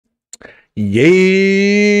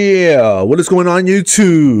Yeah, what is going on,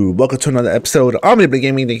 YouTube? Welcome to another episode of Omniblade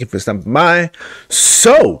Gaming. Thank you for stopping by.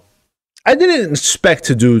 So, I didn't expect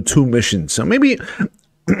to do 2 missions, so maybe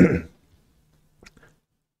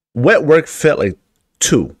wet work felt like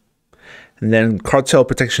 2, and then cartel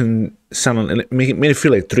protection sounded made it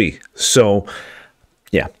feel like 3. So,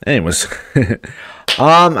 yeah. Anyways,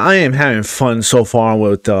 I am having fun so far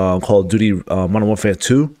with Call of Duty Modern Warfare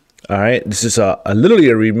 2. All right, this is literally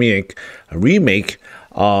a remake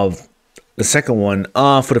of the second one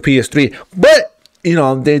for the PS3. But you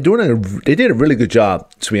know, they did a really good job,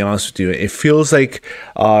 to be honest with you. It feels like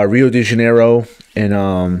Rio de Janeiro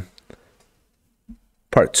in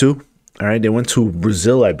part 2. All right, they went to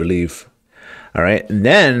Brazil, I believe. All right, and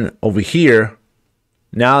then over here,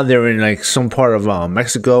 now they're in like some part of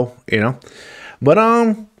Mexico, you know. But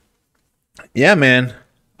yeah, man,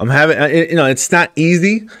 I'm having you know, it's not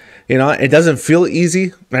easy. You know, it doesn't feel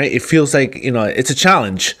easy, right? It feels like, you know, it's a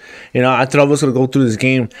challenge. You know, I thought I was going to go through this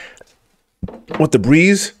game with the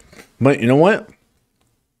breeze, but you know what?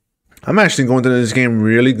 I'm actually going through this game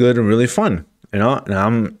really good and really fun, you know,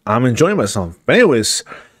 and I'm enjoying myself. But anyways,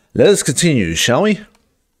 let's continue, shall we?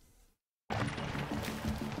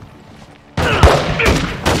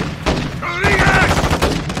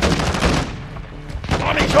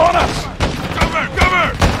 Money's on us!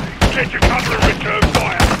 Cover! Get your cover and return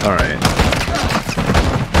fire! Alright.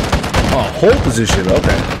 Oh, hold position,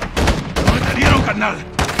 okay.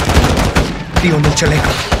 Tío, en el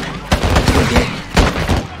chaleco. Muy bien.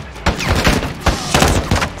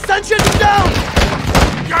 Sanchez is down!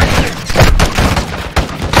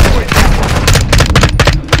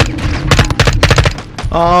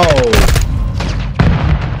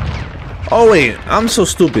 Oh wait, I'm so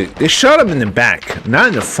stupid. They shot him in the back, not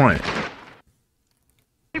in the front.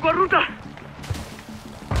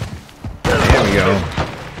 There we go.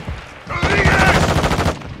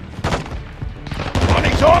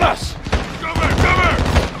 Money's on us! Cover!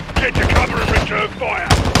 Get your cover and return fire!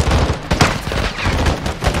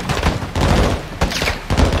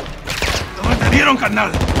 ¿Dónde te dieron,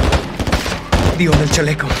 carnal? Tío, en el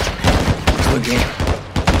chaleco. Muy bien.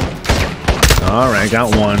 Alright,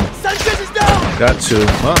 got 1. Sanchez is down! Got 2.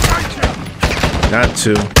 Oh, got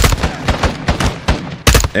 2.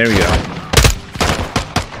 There we go.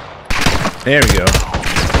 There we go.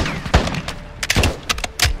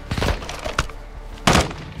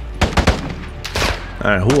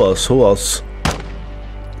 Alright, who else?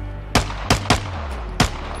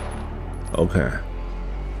 Okay.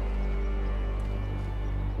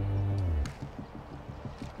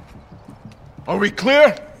 Are we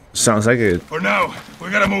clear? Sounds like it. For now, we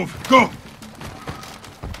gotta move. Go!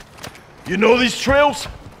 You know these trails?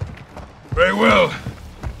 Very well.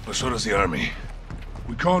 But so does the army.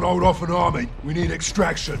 We can't hold off an army. We need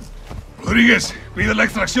extraction. Rodriguez, pide la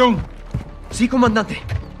extracción. Sí, comandante.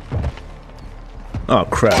 Oh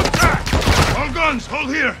crap. All guns, hold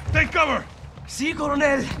here. Take cover. Sí,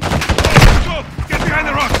 coronel. Go! Get behind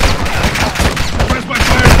the rocks. Press by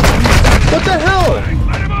fire. What the hell?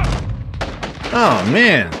 Light him up. Oh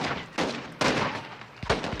man.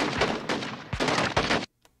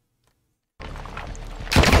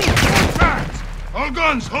 All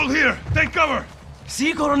guns, hold here. Take cover.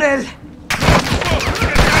 Sí, coronel. Go!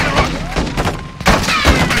 Get behind the rocks.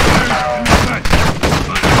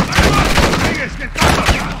 Rodriguez, get cover.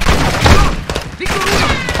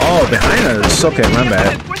 Oh, behind us. Okay, my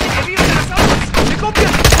bad.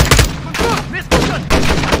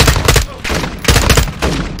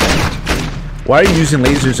 Why are you using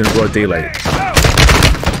lasers in broad daylight?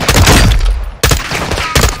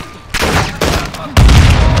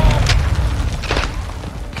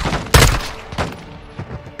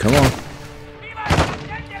 Come on.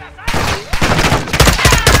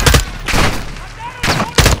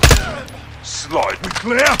 Slide. We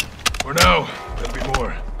clear? For now. There'll be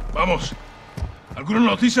more. Vamos. ¿Alguna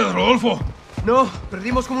noticia de Rodolfo? No,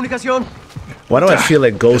 perdimos comunicación. Why do I feel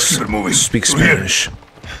like ghosts keep it moving. speak Through here. Spanish?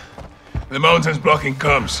 The mountain's blocking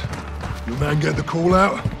comms. Your man get the call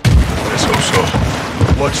out? Let's hope so.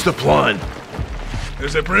 What's the plan?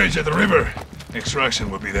 There's a bridge at the river. Extraction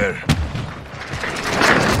will be there.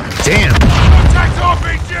 Damn. Attack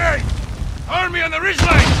RPG! Army on the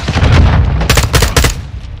ridgeline!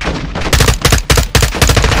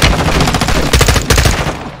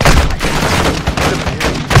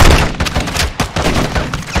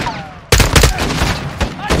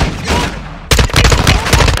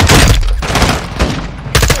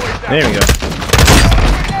 There we go.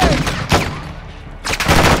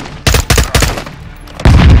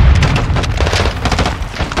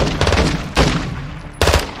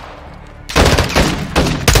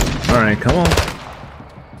 Alright, come on.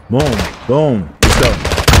 Boom, boom. Let's go.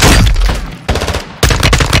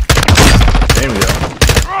 There we go.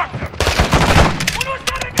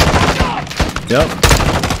 Yep.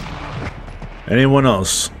 Anyone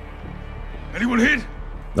else? Anyone hit?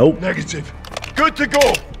 Nope. Negative. Good to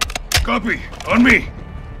go. Copy. On me.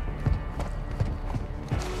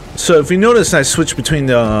 So if you notice, I switch between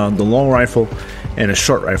the long rifle and a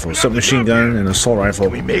short rifle, submachine gun and assault rifle.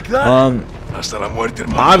 We make that? Hasta la muerte,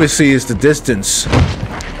 hermano. Obviously, it's the distance.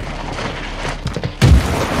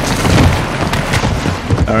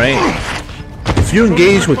 All right. If you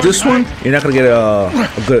engage with this one, you're not gonna get a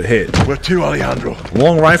good hit. Where to, Alejandro?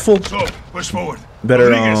 Long rifle, So, push forward. Better,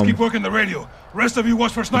 Rodriguez, keep working the radio. Rest of you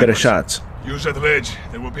watch for snipers. better shots. Use that ledge.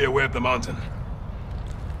 There will be a way up the mountain.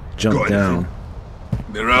 Jump Go ahead, down.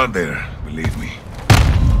 They're out there, believe me.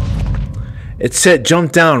 It said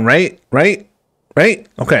jump down, right? Right? Right?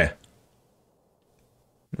 Okay.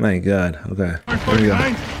 My God. Okay. Here we go.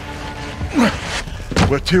 Behind.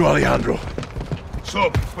 Where to, Alejandro? So,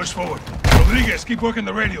 push forward. Rodriguez, keep working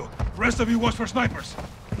the radio. Rest of you watch for snipers.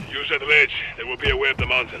 Use that ledge. There will be a way up the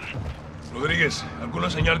mountain. Rodriguez, ¿alguna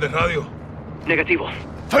señal de radio? Negativo.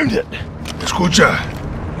 Found it. Escucha.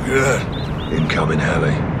 You hear that? Incoming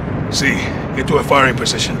heli. See, get to a firing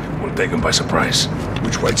position. We'll take them by surprise.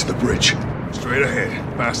 Which way to the bridge? Straight ahead,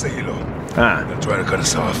 past the hilo. Ah. They'll try to cut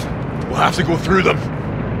us off. We'll have to go through them.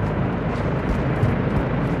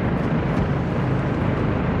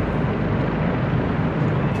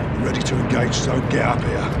 Ready to engage, so get up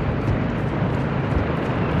here.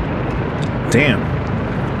 Damn.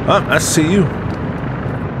 Oh, I see you.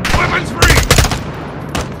 Weapons free!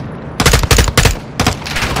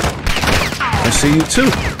 I see you too.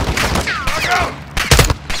 Look out!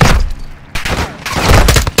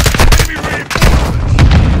 Enemy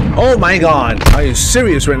reinforcements! Oh my God. Are you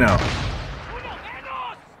serious right now?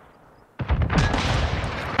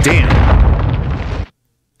 Damn.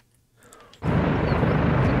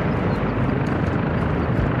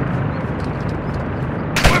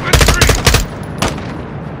 Weapons free!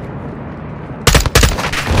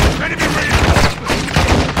 Enemy reinforcements!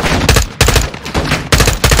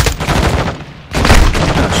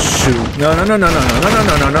 Oh, shoot. No.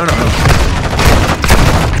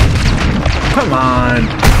 Come on.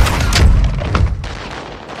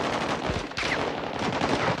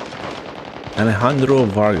 Alejandro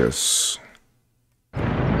Vargas.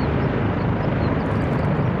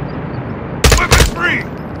 Weapons free!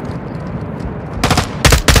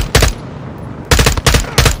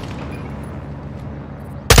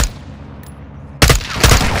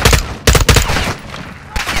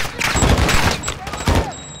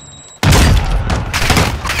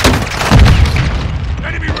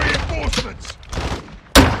 Enemy reinforcements!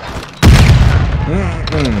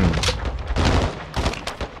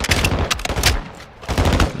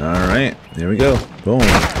 All right. There we go. Boom.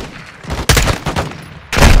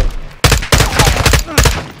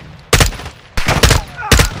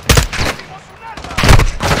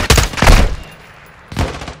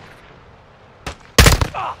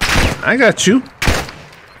 I got you.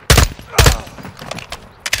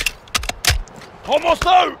 Almost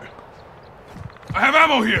out. I have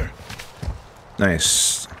ammo here!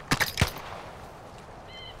 Nice.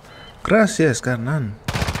 Gracias, carnal.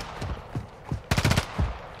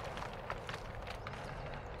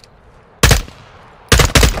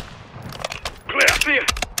 Clear!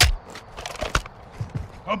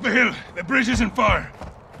 Up the hill. The bridge is in fire.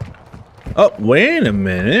 Oh, wait a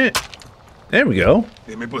minute. There we go.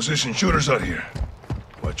 They may position shooters out here.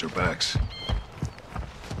 Watch your backs.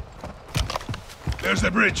 There's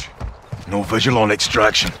the bridge. No visual on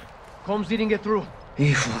extraction. Comms didn't get through.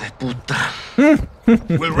 Hijo de puta.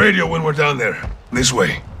 We'll radio when we're down there. This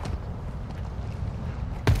way.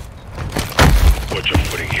 Watch your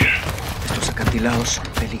footing here. Estos acantilados son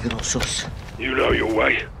peligrosos. You know your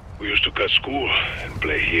way. We used to cut school and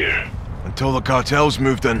play here. Until the cartels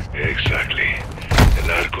moved in. Exactly. The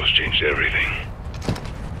narcos changed everything.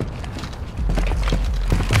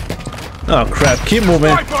 Oh crap, keep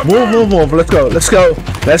moving. Move. Let's go.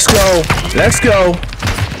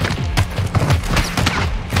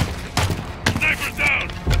 Sniper's down!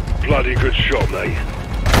 Bloody good shot, mate.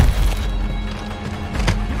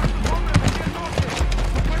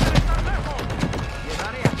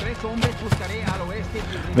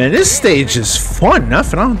 Man, this stage is fun,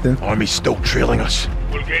 nothing. Army's still trailing us.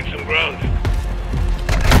 We'll gain some ground.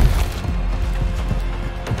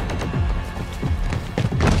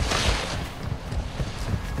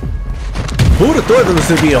 Who would have thought there was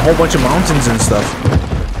gonna be a whole bunch of mountains and stuff?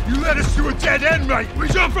 You led us to a dead end, mate. We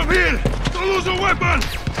jump from here. Don't lose a weapon.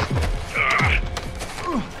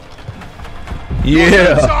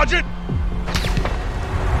 Yeah. Sergeant!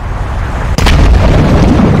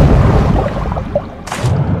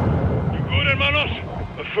 You good, hermanos?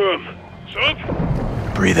 Affirm. Sup?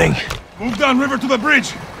 Breathing. Move downriver to the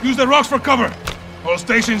bridge. Use the rocks for cover. All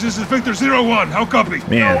stations, this is Victor 01. How copy?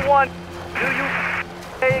 Man. One. Do you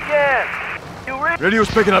say again? You Radio's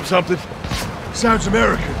picking up something. Sounds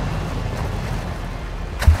American.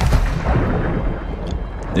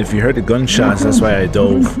 If you heard the gunshots, that's why I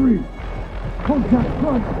dove.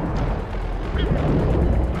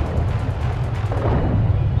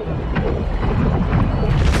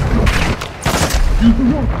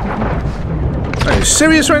 Are you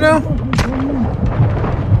serious right now?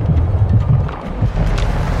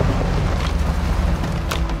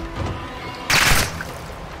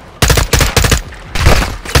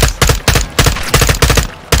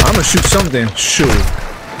 I'm gonna shoot something. Shoot.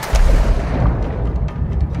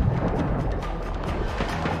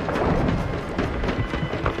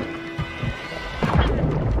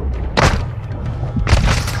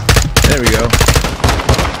 There we go.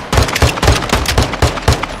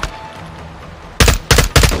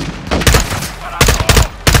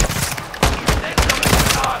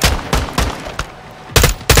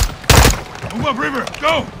 Move up river.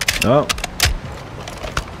 Go! Oh.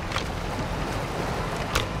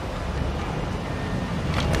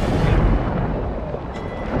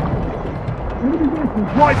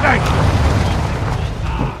 Right bank!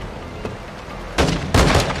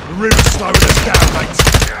 The river's slowing us down, mate.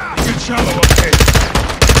 You get shallow up here.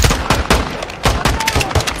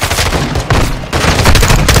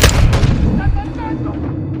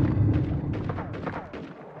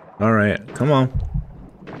 All right. Come on.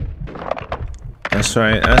 That's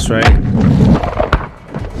right. That's right.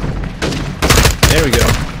 There we go.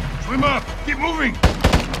 Swim up. Keep moving.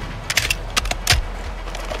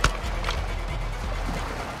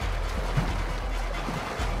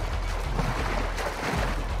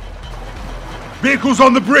 Vehicles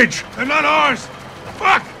on the bridge! They're not ours.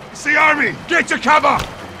 Fuck! It's the army. Get to cover!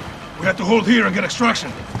 We have to hold here and get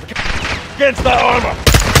extraction. Against that armor!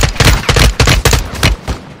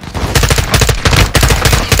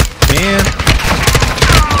 Man.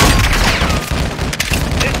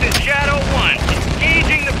 This is Shadow 1.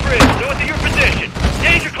 Engaging the bridge north of your position.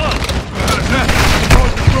 Danger close.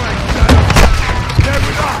 Hold the train, They're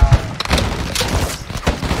with us!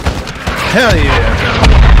 Hell yeah.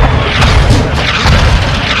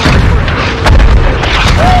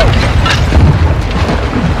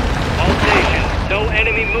 All stations. No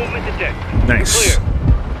enemy movement detected. Nice. Clear.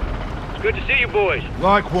 It's good to see you boys.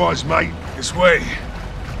 Likewise, mate. This way.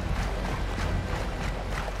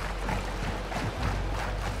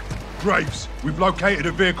 Graves, we've located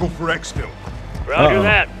a vehicle for exfil. Roger Uh-oh.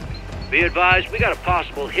 that. Be advised, we got a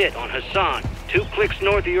possible hit on Hassan. 2 clicks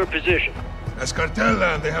north of your position. That's cartel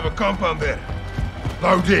land. They have a compound there.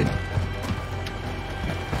 Load in.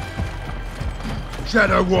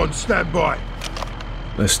 Shadow 1, stand by.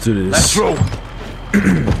 Let's do this. Let's roll.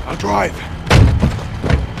 I'll drive.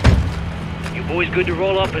 You boys good to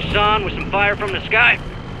roll up Hassan with some fire from the sky?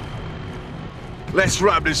 Let's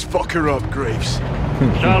wrap this fucker up, Graves.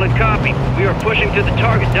 Solid copy. We are pushing to the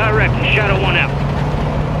target directly. Shadow 1 out.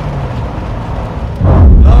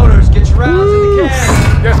 Loaders, get your rounds in the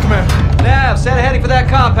can. Yes, Commander. Nav, set a heading for that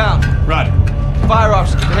compound. Right. Fire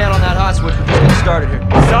officer, keep a hand on that hot switch. We're just getting started here.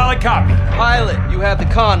 Solid copy. Pilot, you have the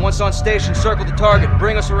con. Once on station, circle the target.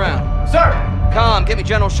 Bring us around. Sir. Com, get me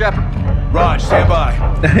General Shepard. Raj, stand by.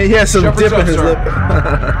 He has some Shepard's dip in up, his sir.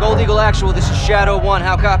 lip. Gold Eagle Actual, this is Shadow 1.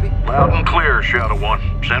 How copy? Loud and clear, Shadow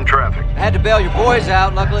 1. Send traffic. I had to bail your boys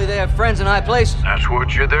out. Luckily, they have friends in high places. That's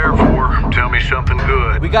what you're there for. Tell me something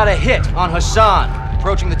good. We got a hit on Hassan.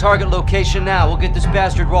 Approaching the target location now. We'll get this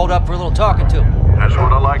bastard rolled up for a little talking to. That's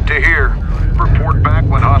what I like to hear. Report back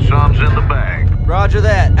when Hassan's in the bag. Roger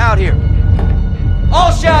that. Out here.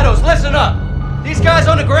 All Shadows, listen up. These guys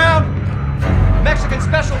on the ground, Mexican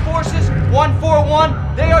Special Forces,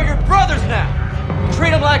 141, they are your brothers now. Treat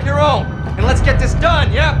them like your own. And let's get this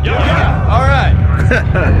done, yeah? Yeah. All right.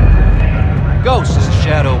 Ghost, this is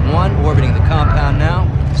Shadow 1, orbiting the compound now.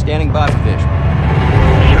 Standing by for vision.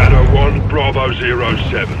 Shadow 1, Bravo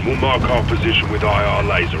 07. We'll mark our position with IR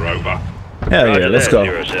laser, over. Hell yeah, Roger let's that,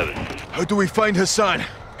 go. 07. How do we find Hassan?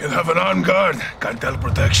 He'll have an on guard. Cartel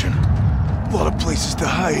protection. A lot of places to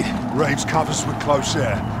hide. Graves covers with close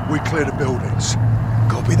air. We clear the buildings.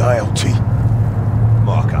 Copy the ILT.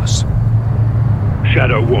 Mark us.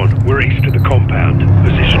 Shadow 1, we're east of the compound.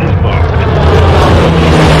 Position is marked.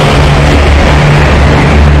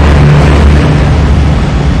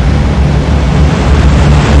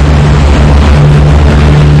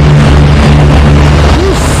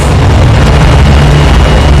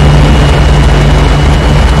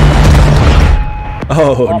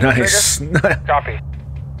 Oh, nice. Copy.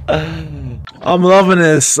 I'm loving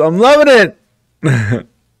this. I'm loving it.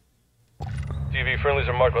 TV friendlies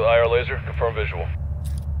are marked with IR laser. Confirm visual.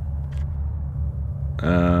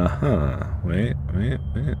 Wait.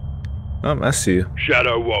 I see you.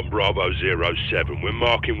 Shadow 1, Bravo 07. We're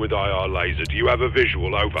marking with IR laser. Do you have a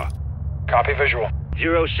visual? Over. Copy visual.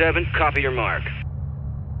 07, copy your mark.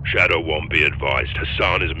 Shadow 1, be advised.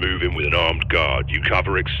 Hassan is moving with an armed guard. You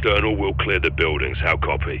cover external, we'll clear the buildings. How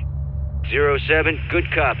copy? 07,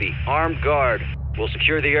 good copy. Armed guard. We'll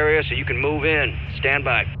secure the area so you can move in. Stand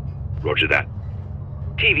by. Roger that.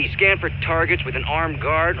 TV, scan for targets with an armed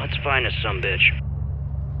guard. Let's find us some bitch.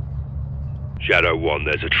 Shadow 1,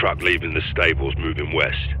 there's a truck leaving the stables moving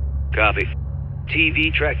west. Copy.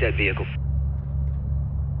 TV, track that vehicle.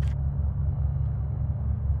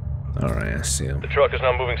 Alright, I see him. The truck is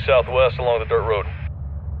now moving southwest along the dirt road.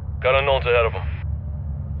 Got unknowns ahead of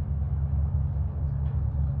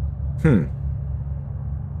them.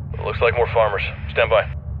 Looks like more farmers. Stand by.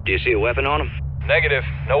 Do you see a weapon on them? Negative.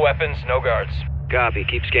 No weapons, no guards. Copy.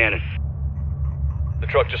 Keep scanning. The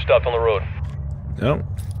truck just stopped on the road. Yep.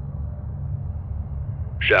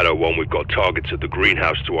 Shadow 1, we've got targets at the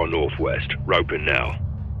greenhouse to our northwest. Roping now.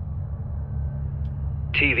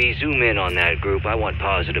 TV, zoom in on that group. I want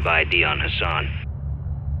positive ID on Hassan.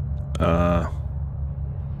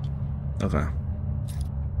 Okay.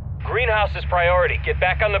 Greenhouse is priority. Get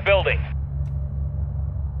back on the building.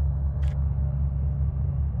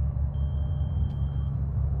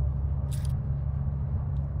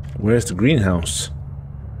 Where's the greenhouse?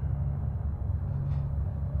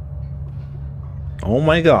 Oh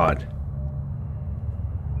my god.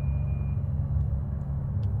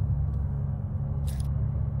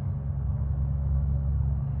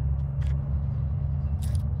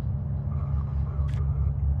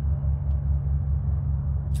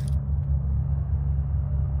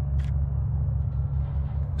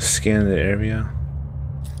 Scan the area.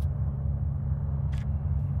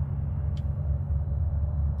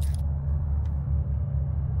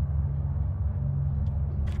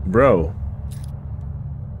 Bro.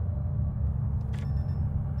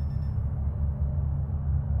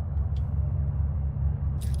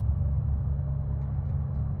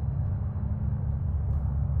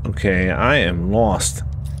 Okay, I am lost.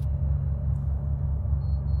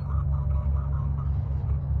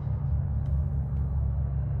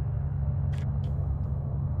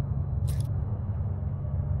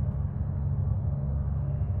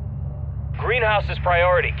 Greenhouse is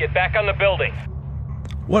priority. Get back on the building.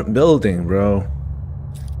 What building, bro?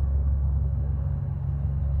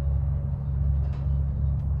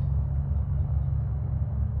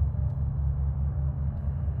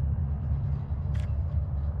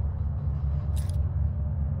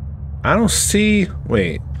 I don't see...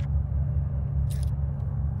 Wait.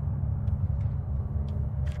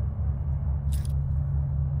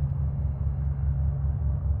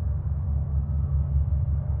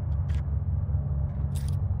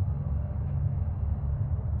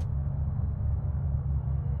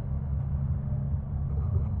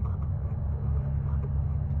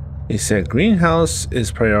 He said greenhouse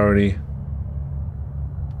is priority.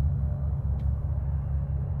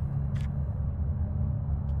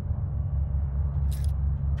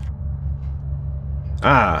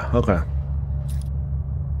 Ah, okay.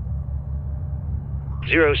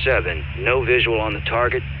 07, no visual on the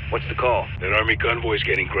target. What's the call? An army convoy's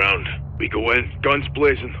getting ground. We go in, guns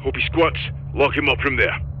blazing. Hope he squats. Lock him up from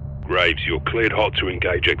there. Graves, you're cleared hot to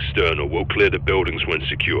engage external. We'll clear the buildings when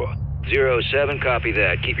secure. 07, copy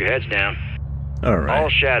that. Keep your heads down. Alright. All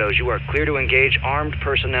shadows, you are clear to engage armed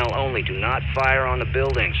personnel only. Do not fire on the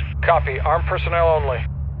buildings. Copy. Armed personnel only.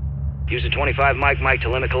 Use the 25 mic to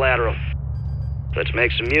limit collateral. Let's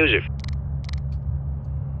make some music.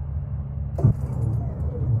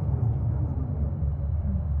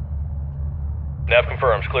 Nav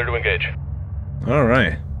confirms. Clear to engage.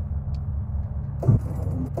 Alright.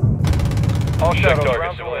 All shadows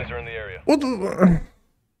around civilians are in the area. What the...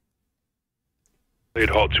 Cleared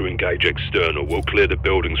hot to engage external. We'll clear the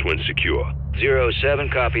buildings when secure. 07,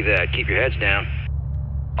 copy that. Keep your heads down.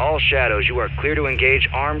 All shadows, you are clear to engage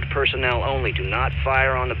armed personnel only. Do not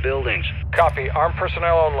fire on the buildings. Copy. Armed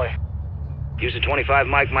personnel only. Use the 25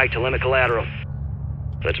 mic to limit collateral.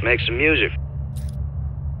 Let's make some music.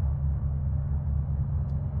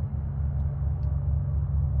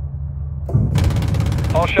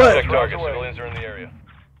 All shadows target civilians are in the area.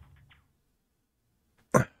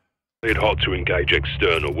 Cleared hot to engage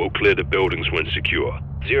external. We'll clear the buildings when secure.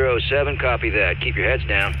 07, copy that. Keep your heads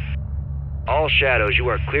down. All shadows, you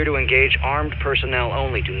are clear to engage armed personnel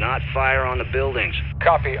only. Do not fire on the buildings.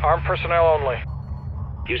 Copy. Armed personnel only.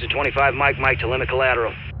 Use the 25 Mike to limit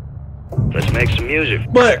collateral. Let's make some music.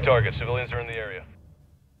 But Target. Civilians are in the area.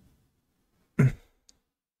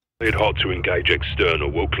 Lead hot to engage external.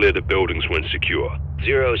 We'll clear the buildings when secure.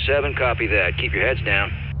 07, copy that. Keep your heads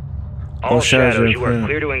down. All All shadows shadows, are you are clear.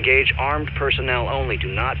 clear to engage armed personnel only. Do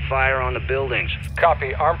not fire on the buildings.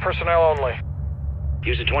 Copy. Armed personnel only.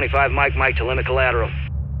 Use the 25 Mike to limit collateral.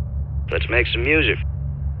 Let's make some music.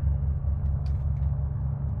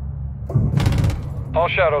 All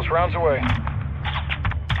shadows. Rounds away.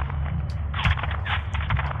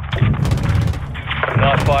 Do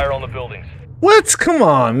not fire on the buildings. what? Come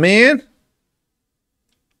on, man.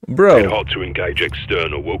 Lead Bro. hot to engage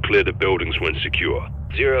external. We'll clear the buildings when secure.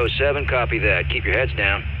 07, copy that. Keep your heads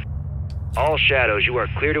down. All shadows, you are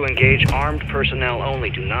clear to engage armed personnel only.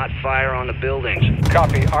 Do not fire on the buildings.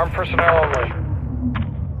 Copy. Armed personnel only.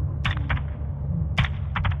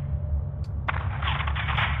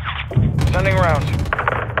 Sending rounds.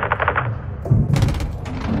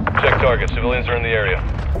 Check target. Civilians are in the area.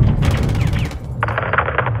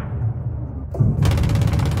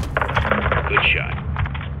 Good shot.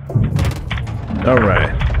 All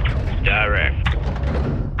right. Direct.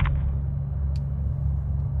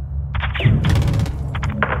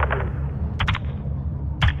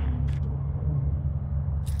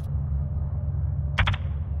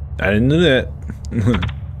 I didn't do that.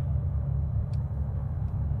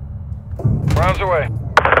 Rounds away.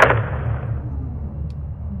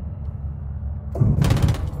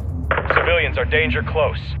 Civilians are danger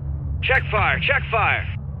close. Check fire, check fire.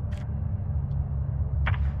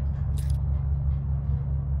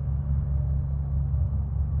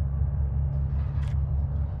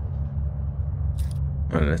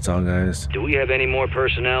 All right, that's all, guys. Do we have any more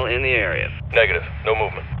personnel in the area? Negative. No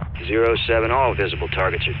movement. 07, all visible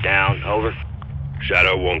targets are down. Over.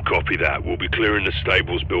 Shadow 1, copy that. We'll be clearing the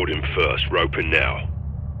stables building first. Roping now.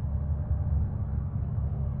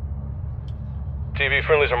 TV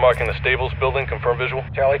friendlies are marking the stables building. Confirm visual.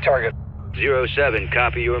 Tally target. 07,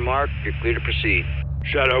 copy your mark. You're clear to proceed.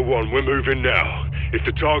 Shadow 1, we're moving now. If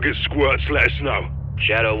the target squirts, let us know.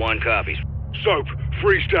 Shadow 1 copies. Soap,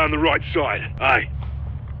 freeze down the right side. Aye.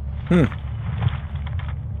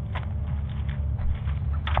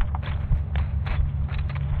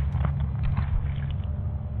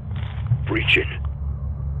 Breaching.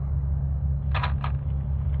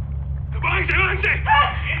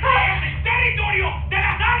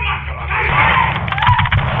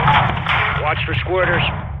 Watch for squirters.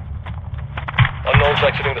 Unknowns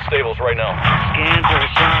exiting the stables right now. Scan for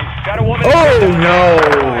Hassan. Got a woman. Oh, no.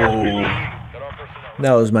 Got our personnel.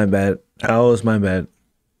 That was my bad. That was my bad.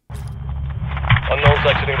 Unknowns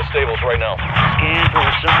exiting the stables right now. Scan for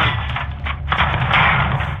Hassan.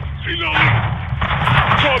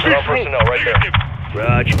 Got our personnel right there.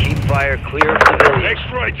 Raj, keep fire clear of civilians.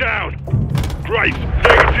 X-ray down. Great.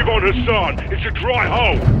 Negative on Hassan. It's a dry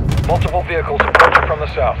hole. Multiple vehicles approaching from the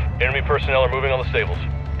south. Enemy personnel are moving on the stables.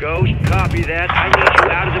 Ghost, copy that. I need you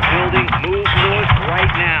out of the building. Move north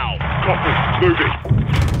right now. Copy. Moving.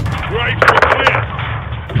 Great. We're clear.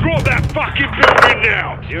 Drop that fucking building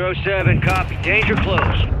now. 07, copy. Danger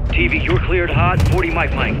close. TV, you're cleared hot. 40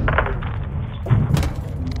 Mike.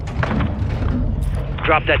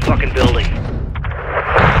 Drop that fucking building.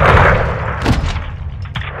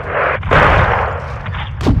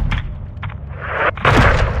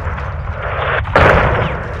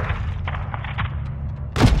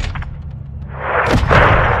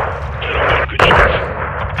 Good shots.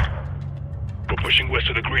 We're pushing west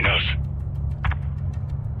of the greenhouse.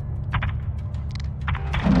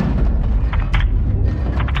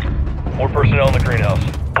 More personnel in the greenhouse.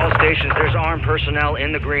 All stations, there's armed personnel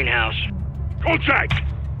in the greenhouse. Contact!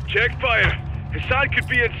 Check fire. Hassan could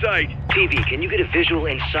be inside. TV, can you get a visual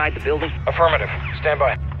inside the building? Affirmative. Stand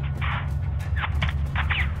by.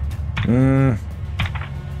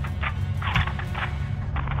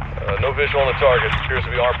 No visual on the target. Appears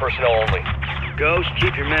to be armed personnel only. Ghost,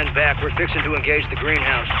 keep your men back. We're fixing to engage the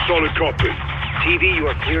greenhouse. Solid copy. TV, you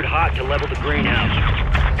are cleared hot to level the greenhouse.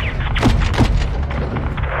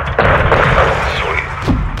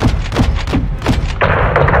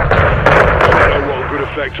 Shadow 1, good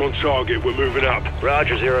effect on target. We're moving up.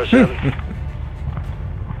 Roger, 07.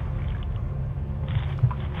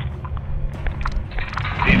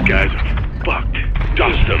 These guys are fucked.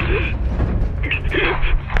 Dust them.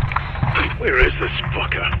 Where is this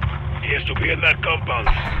fucker? He has to be in that compound.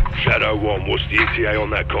 Shadow 1, what's the ETA on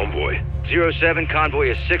that convoy? 07, convoy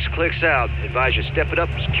is 6 clicks out. Advise you step it up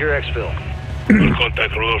and secure exfil. We'll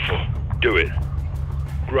contact Rodolfo. Do it.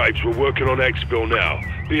 Graves, we're working on exfil now.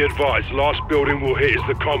 Be advised, last building we'll hit is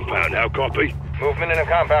the compound. How copy? Movement in a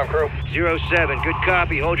compound, crew. 07, good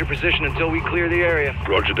copy. Hold your position until we clear the area.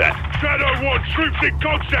 Roger that. Shadow 1, troops in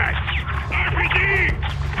contact! RPG!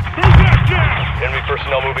 Move left now! Enemy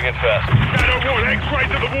personnel moving in fast. Shadow 1, X-ray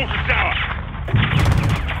to the water tower!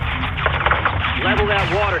 Level that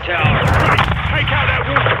water tower. Take out that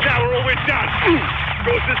water tower or we're done!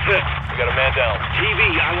 Goes this hit. We got a man down. TV,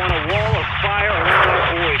 I want a wall of fire around our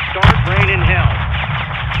boys. Start raining hell.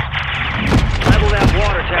 Level that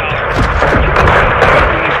water tower.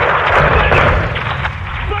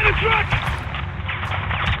 Find a truck!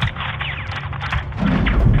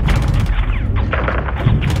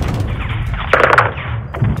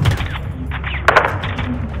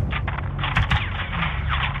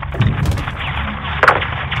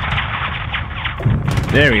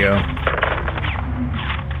 There we go.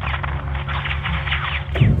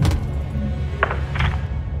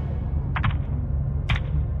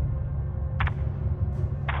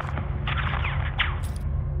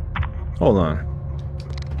 Hold on.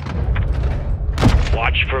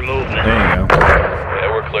 Watch for movement. There you go.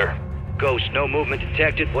 Yeah, we're clear. Ghost, no movement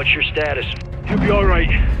detected. What's your status? You'll be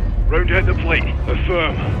alright. Round at the plate.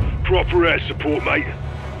 Affirm. Proper air support, mate.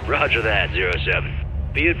 Roger that, 07.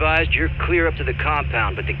 Be advised, you're clear up to the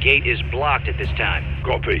compound, but the gate is blocked at this time.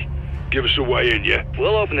 Copy. Give us a way in, yeah?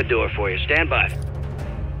 We'll open the door for you. Stand by.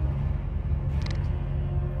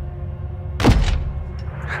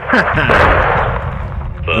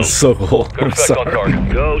 That's so cool. Good I'm effect on sorry.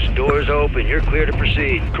 target. Ghost, doors open. You're clear to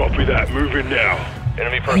proceed. Copy that. Move in now.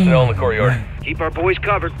 Enemy personnel in the courtyard. Keep our boys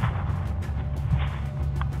covered.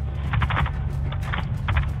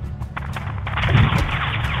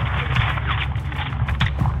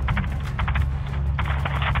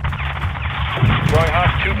 Drawing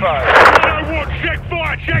hot 2-5. Shadow 1, check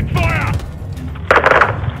fire! Check fire!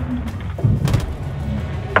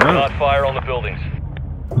 Do not fire on the buildings.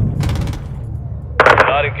 Do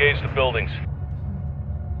not engage the buildings.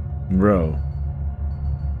 Bro.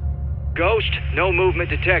 Ghost, no movement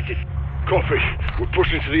detected. Copy. We're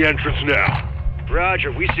pushing to the entrance now.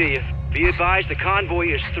 Roger, we see you. Be advised, the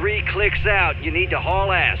convoy is 3 clicks out. You need to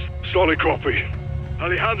haul ass. Solid copy.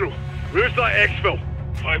 Alejandro, where's that exfil?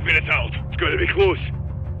 5 minutes out. It's going to be close.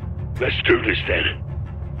 Let's do this then.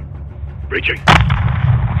 Reaching.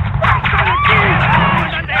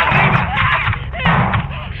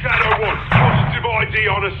 Shadow 1, positive ID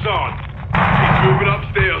on Hassan. He's moving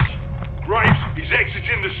upstairs. Graves, he's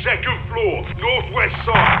exiting the 2nd floor, northwest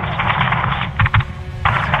side.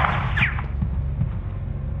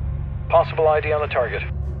 Possible ID on the target.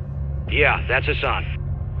 Yeah, that's Hassan.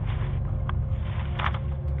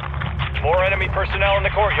 More enemy personnel in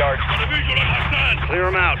the courtyard. Got a visual on Hassan. Clear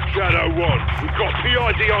him out. Shadow 1, we've got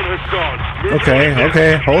PID on Hassan. Move Okay, right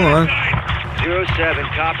okay, hold on. 07,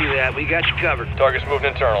 copy that. We got you covered. Target's moved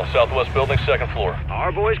internal. Southwest building, 2nd floor.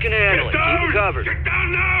 Our boys can handle it. Get Keep down! them covered. Get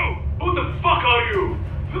down now! Who the fuck are you?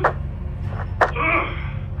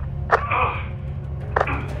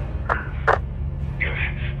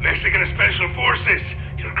 Mexican Special Forces,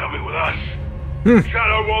 you're coming with us.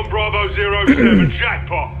 Shadow 1 Bravo 07,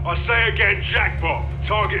 jackpot. I say again, jackpot.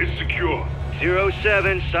 Target is secure.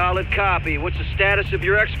 07, solid copy. What's the status of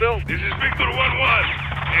your exfil? This is Victor 1-1.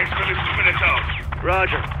 Exfil is 2 minutes out.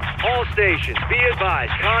 Roger. All stations, be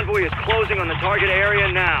advised. Convoy is closing on the target area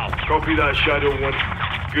now. Copy that, Shadow 1.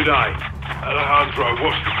 Good eye. Alejandro,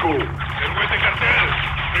 what's the call? Enrique Cartel.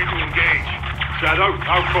 Free to engage. Shadow,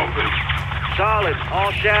 how copy? Solid.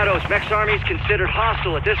 All shadows. Mex Army is considered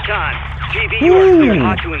hostile at this time. TV, you are cleared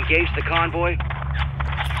hot to engage the convoy.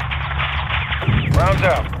 Rounds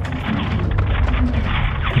out.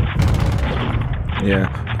 Yeah.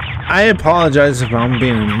 I apologize if I'm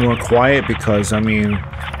being more quiet because, I mean,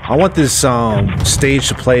 I want this stage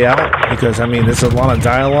to play out because, I mean, there's a lot of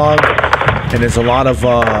dialogue and there's a lot of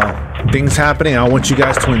things happening. I want you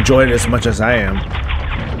guys to enjoy it as much as I am.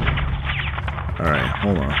 Alright,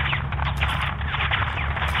 hold on.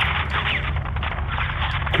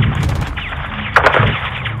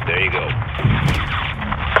 There you go.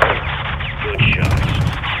 Good shots.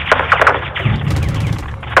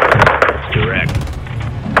 Direct.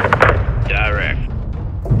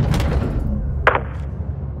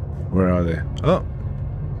 Where are they? Oh.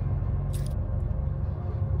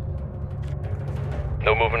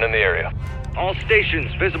 No movement in the area. All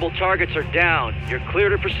stations, visible targets are down. You're clear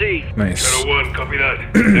to proceed. Nice. Shadow 1, copy that.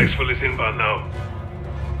 Exfil is inbound now.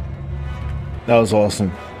 That was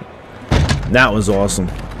awesome. That was awesome.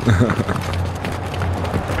 Come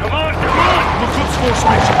on, come on! Look what's force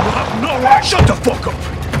mission. We'll have no way. Shut the fuck up!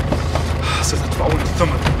 Se satisfago el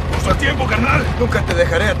estómago. Nuestro tiempo, carnal. Nunca te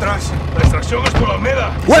dejaré atrás. La extracción es por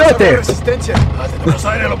Almeda. ¡Muévete! Resistencia. Buenos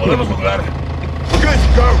Aires lo podemos lograr. We're good.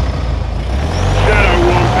 Go. Shadow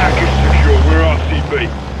 1 package secure. We're RCB.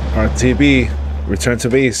 RTB, return to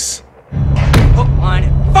base. Hook, line,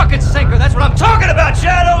 and fucking sinker. That's what I'm talking about,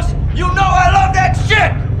 Shadows! You know I love that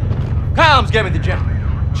shit! Comms, give me the gem.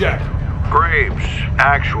 Jack. Graves,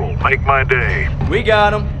 actual, make my day. We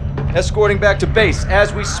got him. Escorting back to base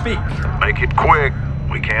as we speak. Make it quick.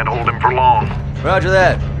 We can't hold him for long. Roger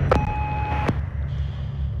that.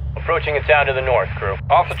 Approaching a town to the north, crew.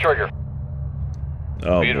 Off the trigger.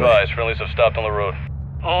 Oh, Be boy. advised, friendlies have stopped on the road.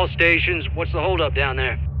 All stations, what's the holdup down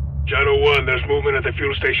there? Shadow 1, there's movement at the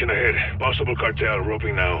fuel station ahead. Possible cartel,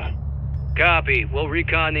 roping now. Copy. We'll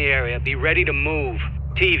recon the area. Be ready to move.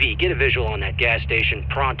 TV, get a visual on that gas station.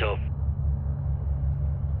 Pronto.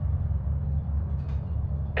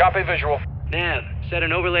 Copy visual. Nav, set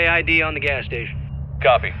an overlay ID on the gas station.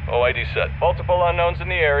 Copy. OID set. Multiple unknowns in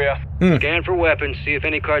the area. Scan for weapons, see if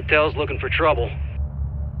any cartel's looking for trouble.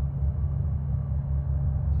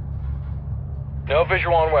 No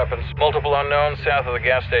visual on weapons. Multiple unknowns south of the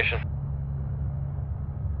gas station.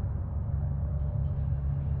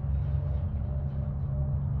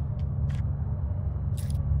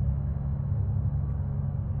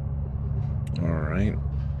 All right.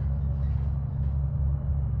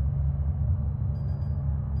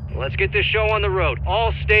 Let's get this show on the road.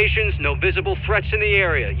 All stations, no visible threats in the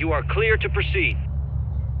area. You are clear to proceed.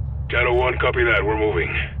 Shadow 1, copy that. We're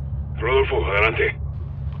moving. Rodolfo, adelante.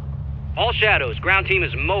 All Shadows, ground team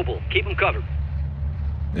is mobile. Keep them covered.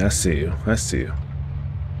 I see you. I see you.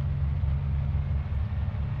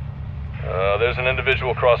 There's an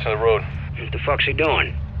individual crossing the road. What the fuck's he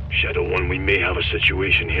doing? Shadow 1, we may have a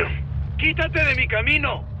situation here. Quítate de mi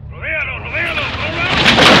camino! Rodéalo, rodéalo, go around!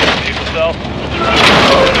 Vehicle south.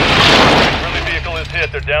 Friendly vehicle is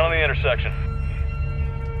hit. They're down on the intersection.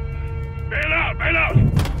 Bail out, bail out!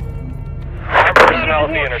 Personnel at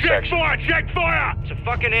the intersection. Check fire, check fire! It's a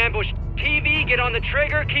fucking ambush. TV, get on the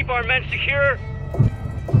trigger. Keep our men secure.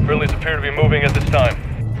 Friendlies appear to be moving at this time.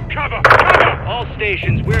 Cover, cover! All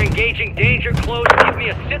stations, we're engaging danger close. Give me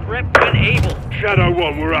a sit rep when able. Shadow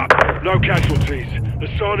 1, we're up. No casualties. The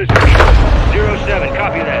sun is secure. 07,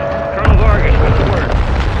 copy that. Colonel Vargas, what's the word?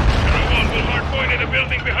 Shadow 1, we'll hard point in the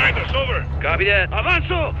building behind us. Over. Copy that.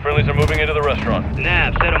 Avanzo! Friendlies are moving into the restaurant.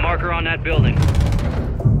 Nav, set a marker on that building.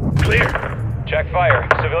 Clear. Check fire.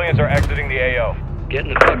 Civilians are exiting the AO.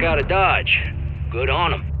 Getting the fuck out of Dodge. Good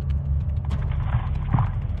on them.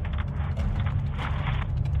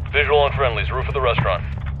 Visual on friendlies. Roof of the restaurant.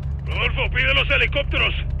 Rodolfo, pide los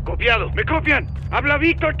helicópteros. Copiado. ¿Me copian? Habla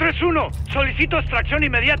Víctor 3-1. Solicito extracción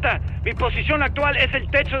inmediata. Mi posición actual es el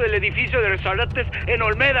techo del edificio de restaurantes en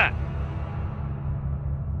Olmeda.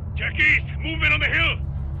 Check east. Movement on the hill.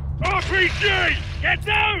 RPG! Get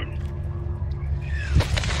down!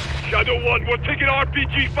 Shadow 1, we're taking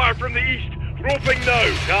RPG fire from the east. Roping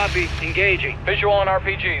now. Copy. Engaging. Visual on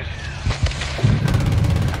RPGs.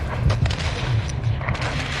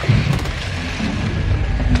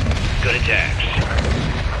 Good attacks.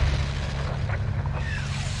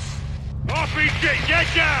 RPG, get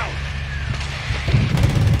down!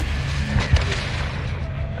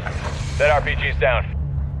 That RPG's down.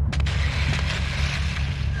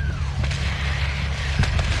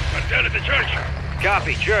 I'm down at the church.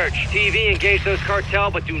 Copy. Church. TV, engage those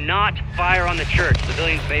cartel, but do not fire on the church.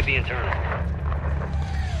 Civilians may be internal.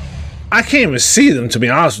 I can't even see them, to be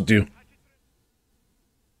honest with you.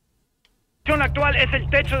 La posición actual es el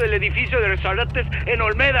techo del edificio de restaurantes en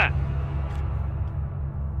Olmeda.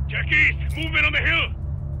 Check east. Movement on the hill.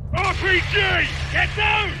 RPG! Get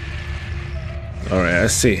down! All right, I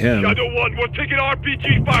see him. Shadow 1, we're taking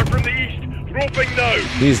RPG fire from the east. Roping now.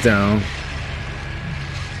 He's down.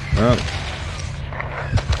 Oh.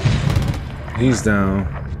 He's down.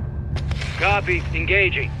 Copy.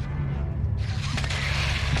 Engaging.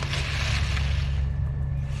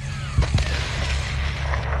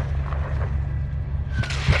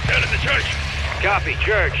 Down at the church. Copy.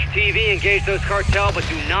 Church. TV, engage those cartel, but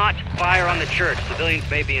do not fire on the church. Civilians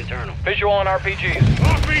may be internal. Visual on RPGs.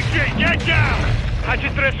 RPG, get down!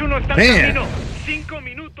 H31 está Man. en camino. 5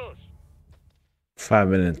 minutos. 5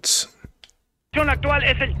 minutes. La posición actual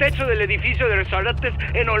es el techo del edificio de restaurantes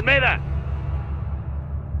en Olmeda.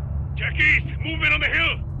 Check east. Movement on the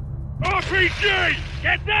hill. RPG!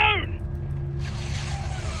 Get down!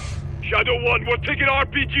 Shadow 1, we're taking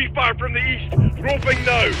RPG fire from the east. Roping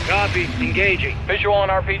now. Copy. Engaging. Visual on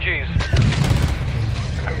RPGs.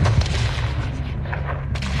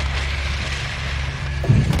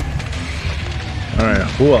 All right,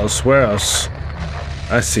 who else? Where else?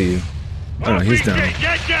 I see you. Oh, no, he's down. RPG,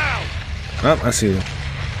 get down! Oh, I see you.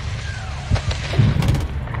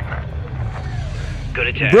 Good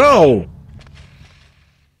attack. Bro!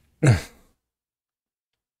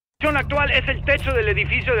 actual es el techo del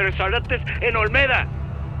edificio de restaurantes en Olmeda.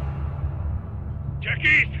 Check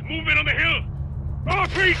east. Movement on the hill.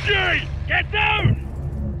 RPG! Get down!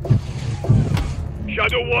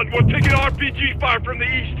 Shadow 1, we're taking RPG fire from the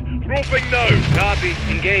east. Roping now. Copy.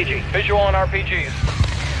 Engaging. Visual on RPGs.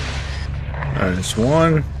 Alright, that's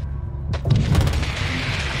one.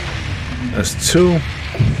 That's two.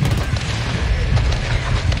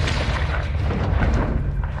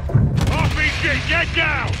 RPG, get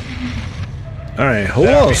down! Alright, who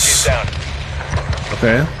else? Down.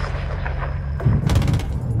 Okay.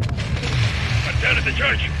 I'm down at the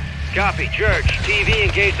church. Copy, church. TV,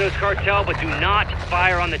 engage those cartel, but do not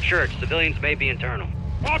fire on the church. Civilians may be internal.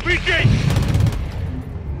 RPG!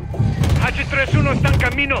 H31 está en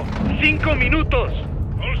camino. 5 minutos.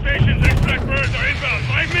 All stations, extract birds are inbound.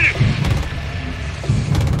 5 minutes.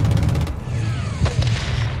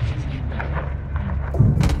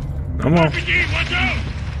 Come on. RPG, watch out!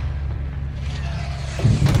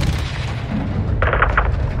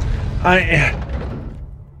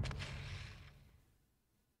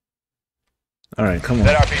 Alright, come on.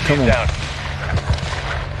 That RPG's Come on. down.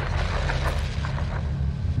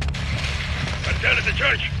 I'm down at the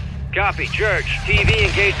church. Copy, church. TV,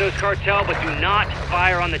 engage those cartel, but do not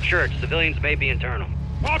fire on the church. Civilians may be internal.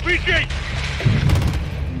 RPG!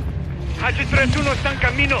 H31 está en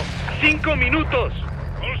camino. 5 minutos.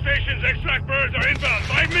 All stations, extract birds are inbound.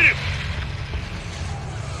 5 minutes.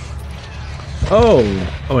 Oh.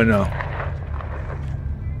 Oh, wait, no.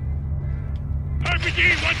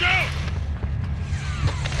 RPG, watch out!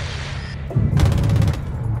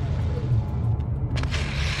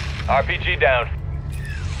 RPG down.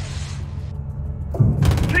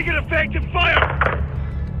 Taking effective fire!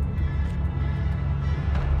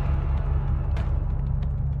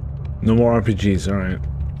 No more RPGs, alright.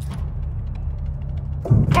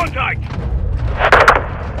 Contact!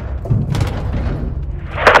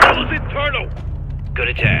 Rebels internal! Good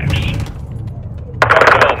attacks.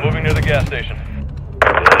 Cartel moving near the gas station.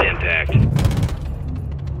 Good impact.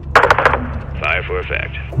 Fire for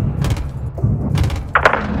effect.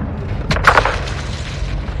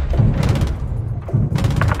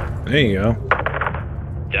 There you go.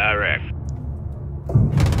 Direct.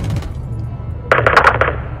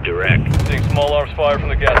 Direct. Seeing small arms fire from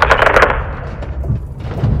the gas station.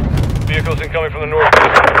 Vehicles incoming from the northeast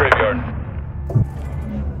of the graveyard.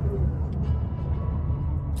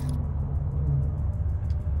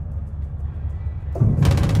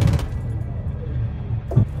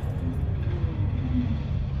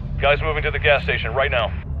 Guys moving to the gas station right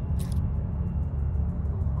now.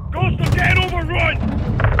 Ghost again overrun!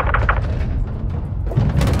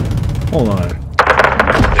 Hold on.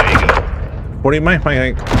 There you go. 40 Mike,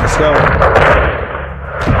 let's go.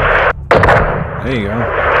 There you go.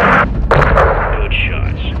 Good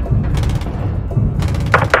shots.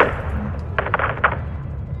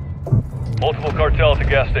 Multiple cartel at the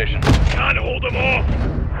gas station. Can't hold them off!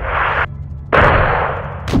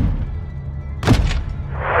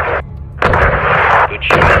 Good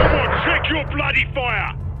shot. Check your bloody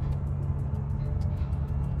fire!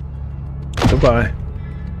 Goodbye.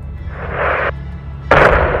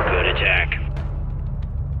 Good attack.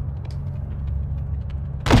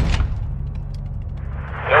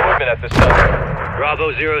 No movement at this time.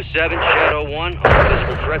 Bravo 07, Shadow 1. All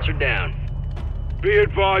visible threats are down. Be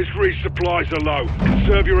advised, resupplies are low.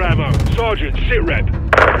 Conserve your ammo. Sergeant, sit rep.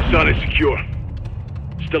 The sun is secure.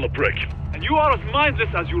 Still a brick. And you are as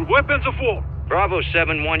mindless as your weapons of war. Bravo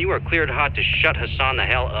 7-1, you are cleared hot to shut Hassan the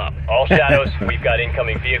hell up. All shadows, we've got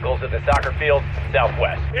incoming vehicles at the soccer field,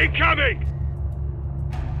 southwest. Incoming!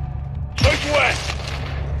 Southwest!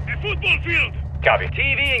 A football field! Copy.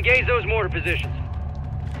 TV, engage those mortar positions.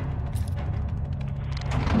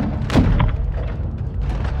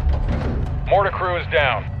 Mortar crew is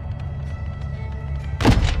down.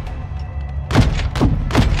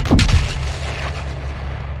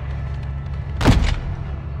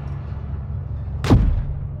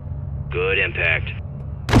 Good impact.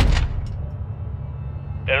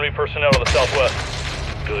 Enemy personnel to the southwest.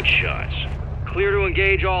 Good shots. Clear to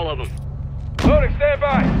engage all of them. Loading, stand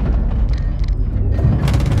by.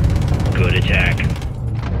 Good attack.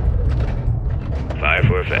 Fire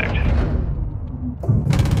for effect.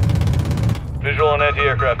 Visual on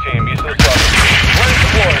anti-aircraft team, east of the soccer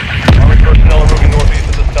field. Army personnel are moving northeast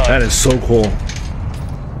at this time. That is so cool.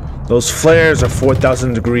 Those flares are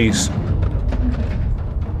 4,000 degrees.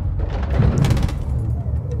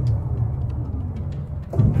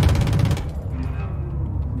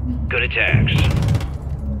 Good attacks.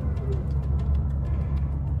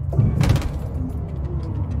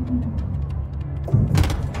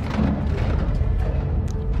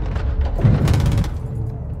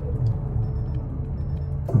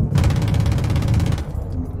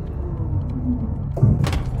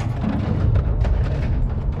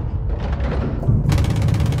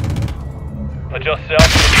 Just south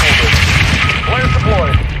of the school building. Flares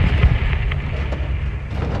deployed.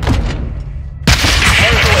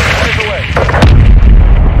 Flares away.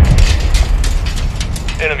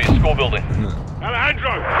 Enemy school building.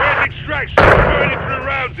 Alejandro, where's extraction? We're burning through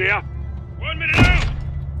rounds here. 1 minute out!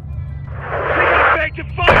 Taking effective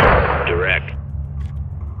fire! Direct.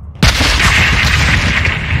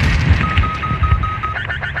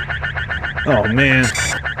 Oh man.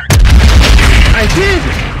 I did!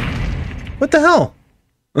 What the hell?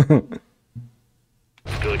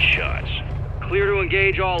 Good shots. Clear to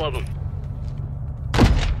engage all of them.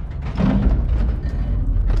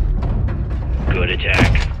 Good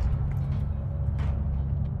attack.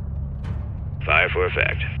 Fire for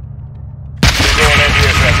effect. Visual on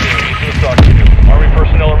anti-aircraft team east of the soccer field. Army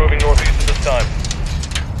personnel are moving northeast at this time.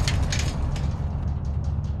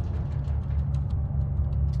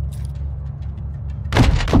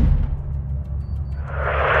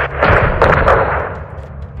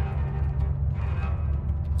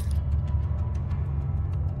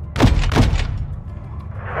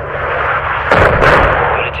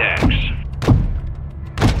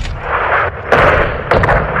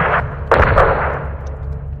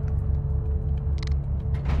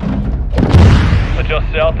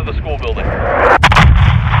 Just south of the school building.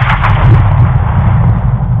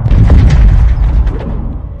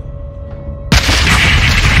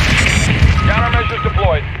 Countermeasures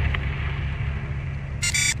deployed.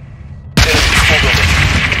 Enemy school building.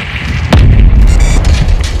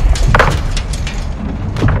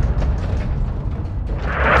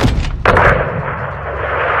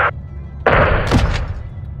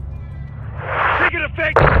 Taking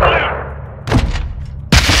effective fire!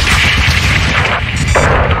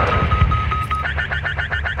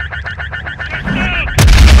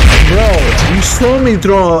 You saw me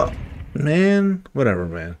draw, man. Whatever,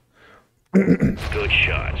 man. Good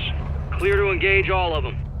shots. Clear to engage all of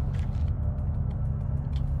them.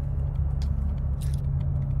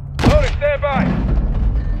 Loading, stand by.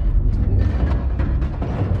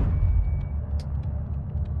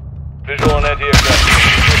 Visual on anti-aircraft team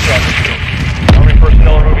east of the soccer field. Army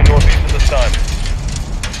personnel are moving northeast at this time.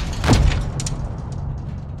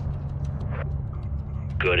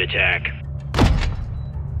 Good attack.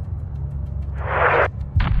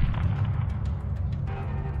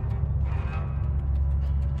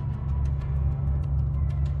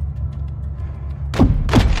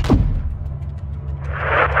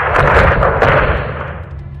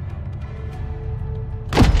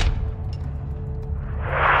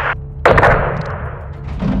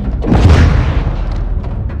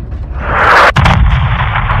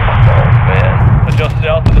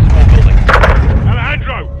 South of the school building.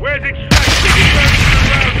 Alejandro, where's extraction? We're burning through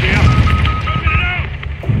rounds here. 1 minute out!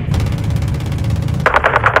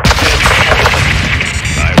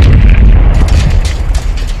 Fire for effect.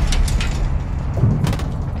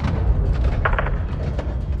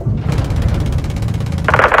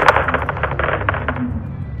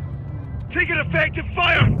 Taking effective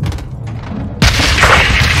fire!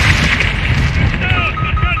 Down!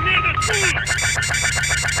 Just got near the school!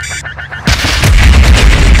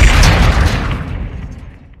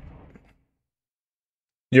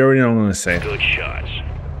 You already know what I'm gonna say. Good shots.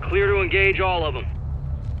 Clear to engage all of them.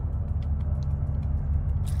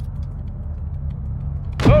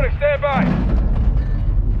 Loading, stand by.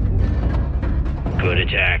 Good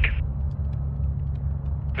attack.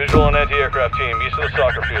 Visual on anti-aircraft team east of the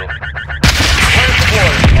soccer field. Flares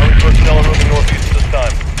deployed. Army personnel are moving northeast at this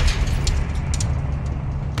time.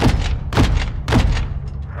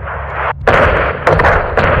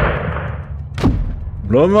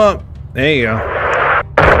 Blow him up. There you go.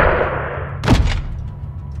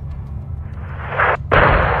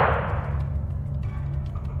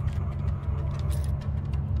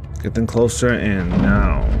 Get them closer, and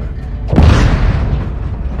now.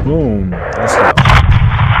 Boom. Let's go.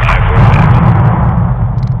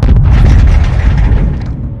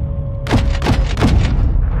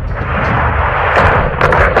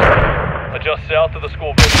 Just south of the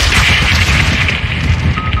school building.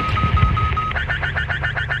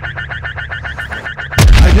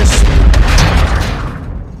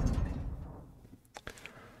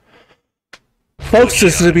 Folks,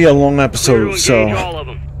 this is going to be a long episode,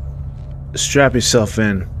 so strap yourself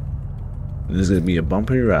in. This is going to be a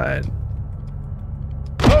bumpy ride.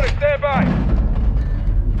 Loading, stand by.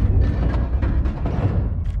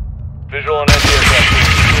 Visual on anti-aircraft team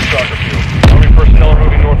to the soccer field. Army personnel are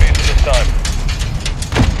moving northeast at this time.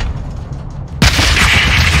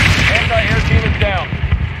 Anti-air team is down.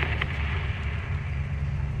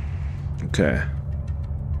 Okay.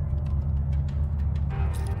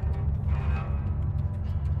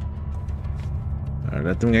 Alright,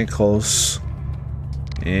 let them get close.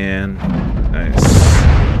 And nice.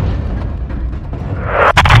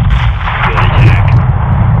 Good attack.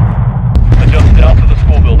 Adjust down to the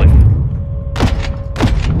school building.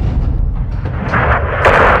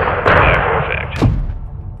 Fire for effect.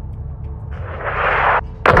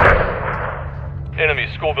 Enemy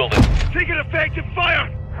school building. Taking effective fire!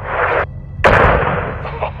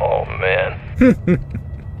 Oh, man.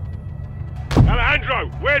 Alejandro,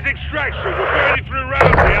 where's extraction? We're barely through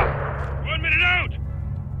rounds here. 1 minute out!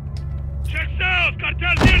 Check south!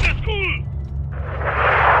 Cartel near the school!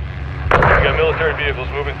 We got military vehicles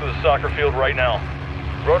moving through the soccer field right now.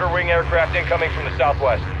 Rotor wing aircraft incoming from the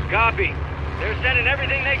southwest. Copy. They're sending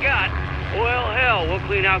everything they got. Well, hell, we'll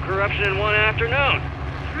clean out corruption in one afternoon.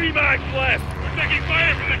 3 mags left! We're taking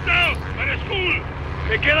fire from the south! By the school!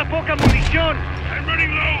 Me queda poca munición. I'm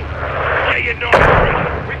running low! Yeah, you know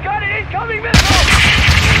it! We've got an incoming missile!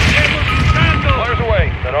 Fires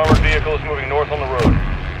away. That armored vehicle is moving north on the road.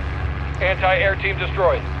 Anti-air team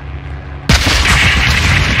destroyed.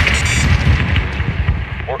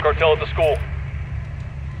 More cartel at the school.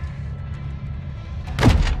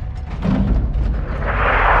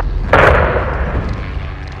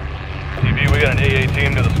 TV, we got an AA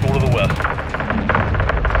team to the school to the west.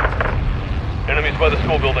 Enemies by the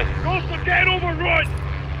school building. Ghost again overrun!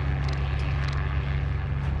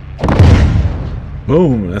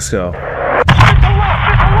 Boom, let's go. Fires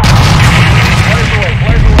away,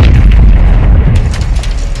 fires away.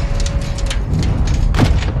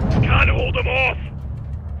 Can't hold them off!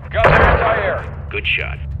 Got their anti-air. Good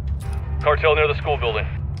shot. Cartel near the school building.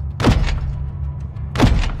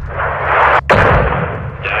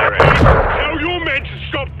 Direct. Tell your men to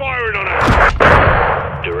stop firing on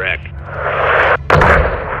us! Direct.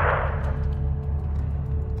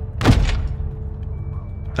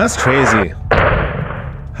 That's crazy.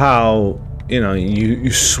 How,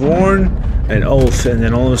 you sworn an oath and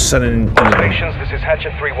then all of a sudden, Stations, this is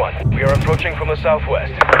Hatchet 3-1. We are approaching from the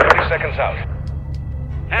southwest. 30 seconds out.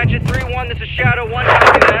 Hatchet 3-1, this is Shadow 1,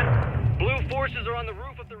 copy that. Blue forces are on the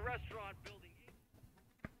roof of the restaurant building.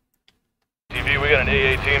 TV, we got an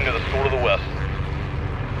AA team to the school to the west.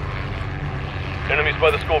 Enemies by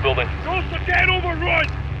the school building. Ghost again overrun!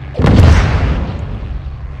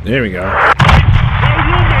 there we go. Tell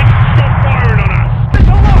your men to stop firing on us!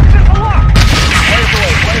 Fires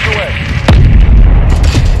away, fires away.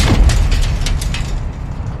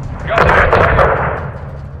 Got their anti-air.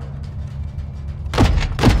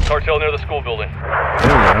 Cartel near the school building. There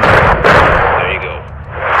we go. There you go.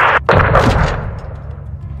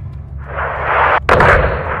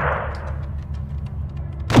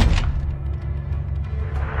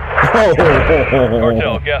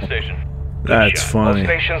 Cartel, gas station. That's funny.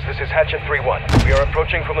 Stations, this is Hatchet 3-1. We are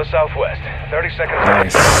approaching from the southwest. 30 seconds out.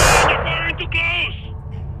 Nice. You're firing too close!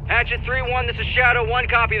 Hatchet 3-1, this is Shadow 1,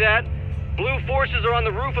 copy that. Blue forces are on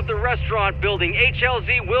the roof of the restaurant building.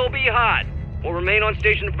 HLZ will be hot. We'll remain on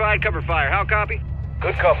station to provide cover fire. How copy?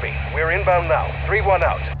 Good copy. We're inbound now. 3-1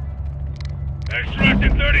 out. Extract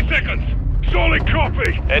in 30 seconds! Solid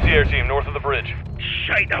copy! Anti-air team north of the bridge.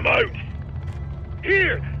 Shite them out!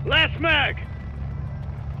 Here! Last mag!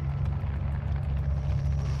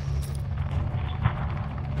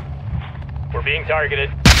 We're being targeted.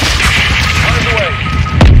 Fires away.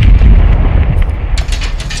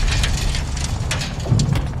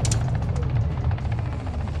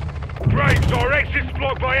 Graves, our exit's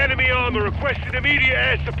blocked by enemy armor. Requesting immediate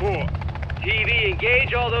air support. TV,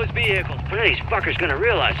 engage all those vehicles. When are these fuckers gonna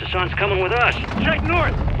realize the sun's coming with us? Check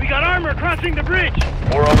north. We got armor crossing the bridge.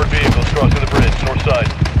 More armored vehicles crossing the bridge, north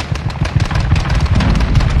side.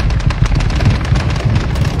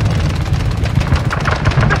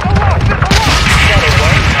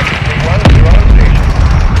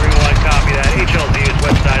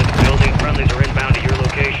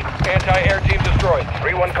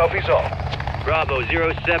 Bravo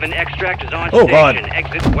 07, extract is on Oh, station. God.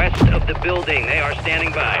 Exit west of the building. They are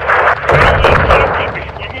standing by. Copy.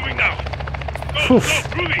 We're moving now. Go, Oof.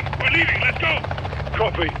 go, Rudy. We're leaving. Let's go.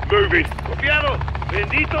 Copy. Moving. Copiado.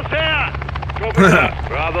 Bendito sea. Copy that.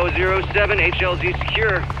 Bravo 07, HLZ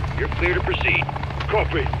secure. You're clear to proceed.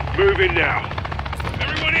 Copy. Moving now.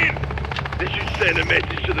 Everyone in. This should send a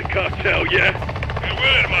message to the cartel, yeah? It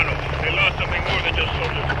will, hermano. They lost something more than just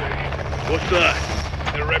soldiers today. What's that?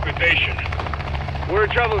 Their reputation.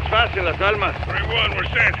 Word travels fast in Las Almas. 3-1, we're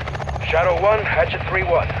sent. Shadow 1, Hatchet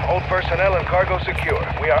 3-1. All personnel and cargo secure.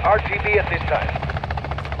 We are RTB at this time.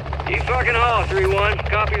 Keep fucking haul, 3-1.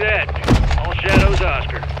 Copy that. All shadows,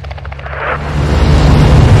 Oscar.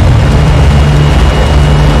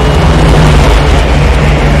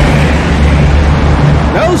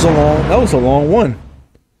 That was was a long one.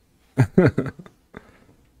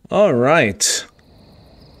 All right.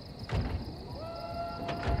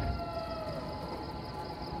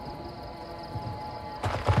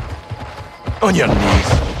 On your knees.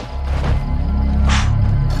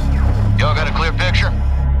 Y'all got a clear picture?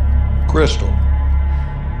 Crystal.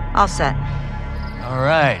 All set. All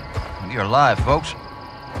right. You're alive, folks.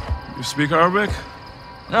 You speak Arabic?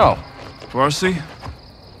 No. Farsi?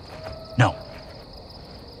 No.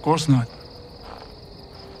 Of course not.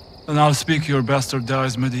 Then I'll speak your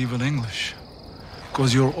bastardized medieval English.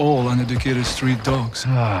 Because you're all uneducated street dogs.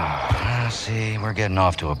 See, we're getting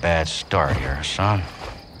off to a bad start here, son.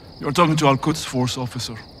 You're talking to Al-Quds Force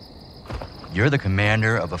officer. You're the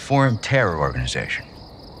commander of a foreign terror organization.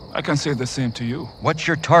 I can say the same to you. What's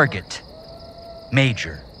your target?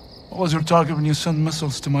 Major. What was your target when you sent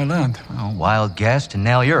missiles to my land? Oh, wild guess to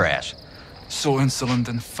nail your ass. So insolent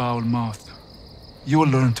and foul-mouthed. You will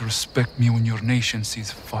learn to respect me when your nation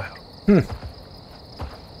sees fire.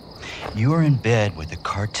 You are in bed with the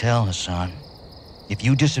cartel, Hassan. If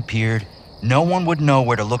you disappeared, no one would know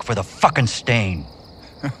where to look for the fucking stain.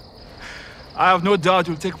 I have no doubt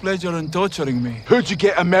you'll take pleasure in torturing me. Where'd you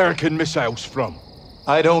get American missiles from?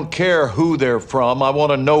 I don't care who they're from. I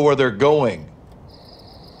want to know where they're going.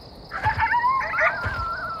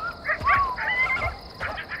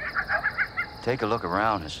 Take a look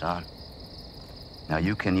around, Hassan. Now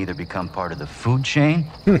you can either become part of the food chain,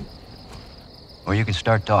 or you can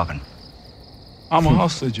start talking. I'm a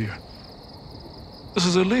hostage here. This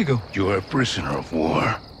is illegal. You're a prisoner of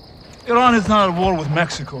war. Iran is not at war with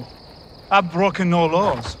Mexico. I've broken no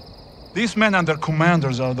laws. These men and their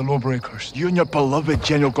commanders are the lawbreakers. You and your beloved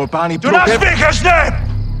General Ghorbrani Do not speak his name!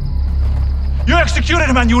 You executed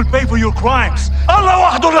him and you will pay for your crimes. Allah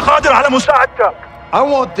wahdu li qadir ala musa'adak. I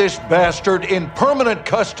want this bastard in permanent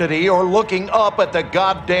custody or looking up at the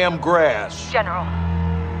goddamn grass. General,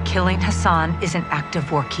 killing Hassan is an act of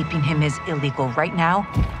war. Keeping him is illegal. Right now,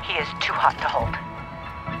 he is too hot to hold.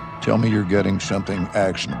 Tell me you're getting something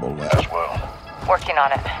actionable, Laswell. Working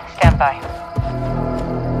on it. Stand by.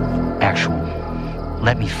 Actual,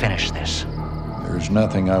 let me finish this. There's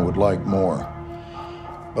nothing I would like more.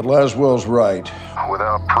 But Laswell's right.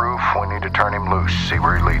 Without proof, we need to turn him loose, see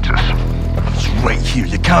where he leads us. It's right here.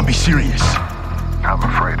 You can't be serious. I'm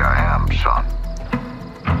afraid I am, son.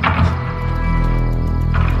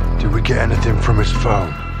 Did we get anything from his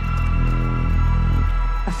phone?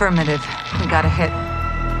 Affirmative. We got a hit.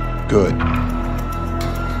 Good.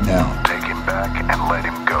 Now, Take him back and let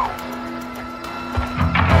him go.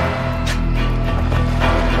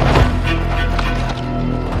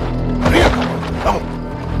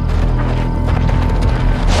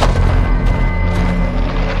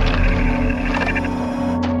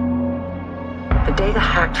 The data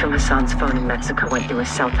hacked from Hassan's phone in Mexico went through a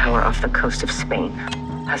cell tower off the coast of Spain.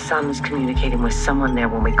 Hassan was communicating with someone there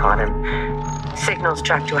when we caught him. Signals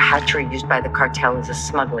tracked to a hatchery used by the cartel as a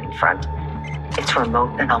smuggling front. It's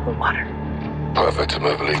remote and on the water. Perfect to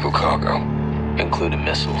move illegal cargo, including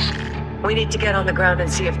missiles. We need to get on the ground and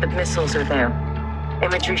see if the missiles are there.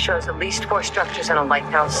 Imagery shows at least 4 structures and a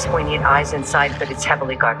lighthouse. We need eyes inside, but it's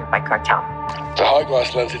heavily guarded by cartel. The high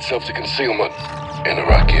glass lends itself to concealment. In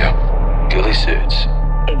Iraqia, ghillie suits.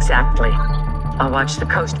 Exactly. I'll watch the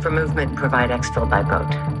coast for movement and provide exfil by boat.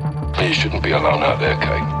 You shouldn't be alone out there,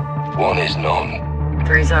 Kate. 1 is none.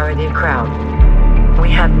 3's already a crowd. We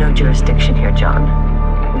have no jurisdiction here, John.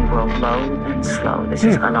 We roll low and slow. This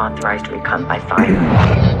is unauthorized recon by fire.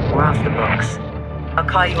 We're off the books. I'll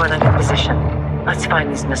call you when I'm in position. Let's find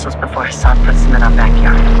these missiles before Hassan puts them in our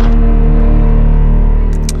backyard.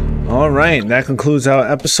 All right, that concludes our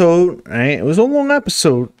episode. All right, it was a long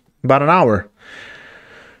episode, about an hour.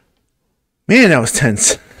 Man, that was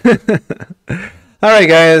tense. All right,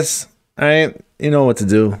 guys. All right, you know what to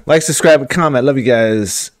do. Like, subscribe, and comment. Love you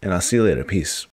guys, and I'll see you later. Peace.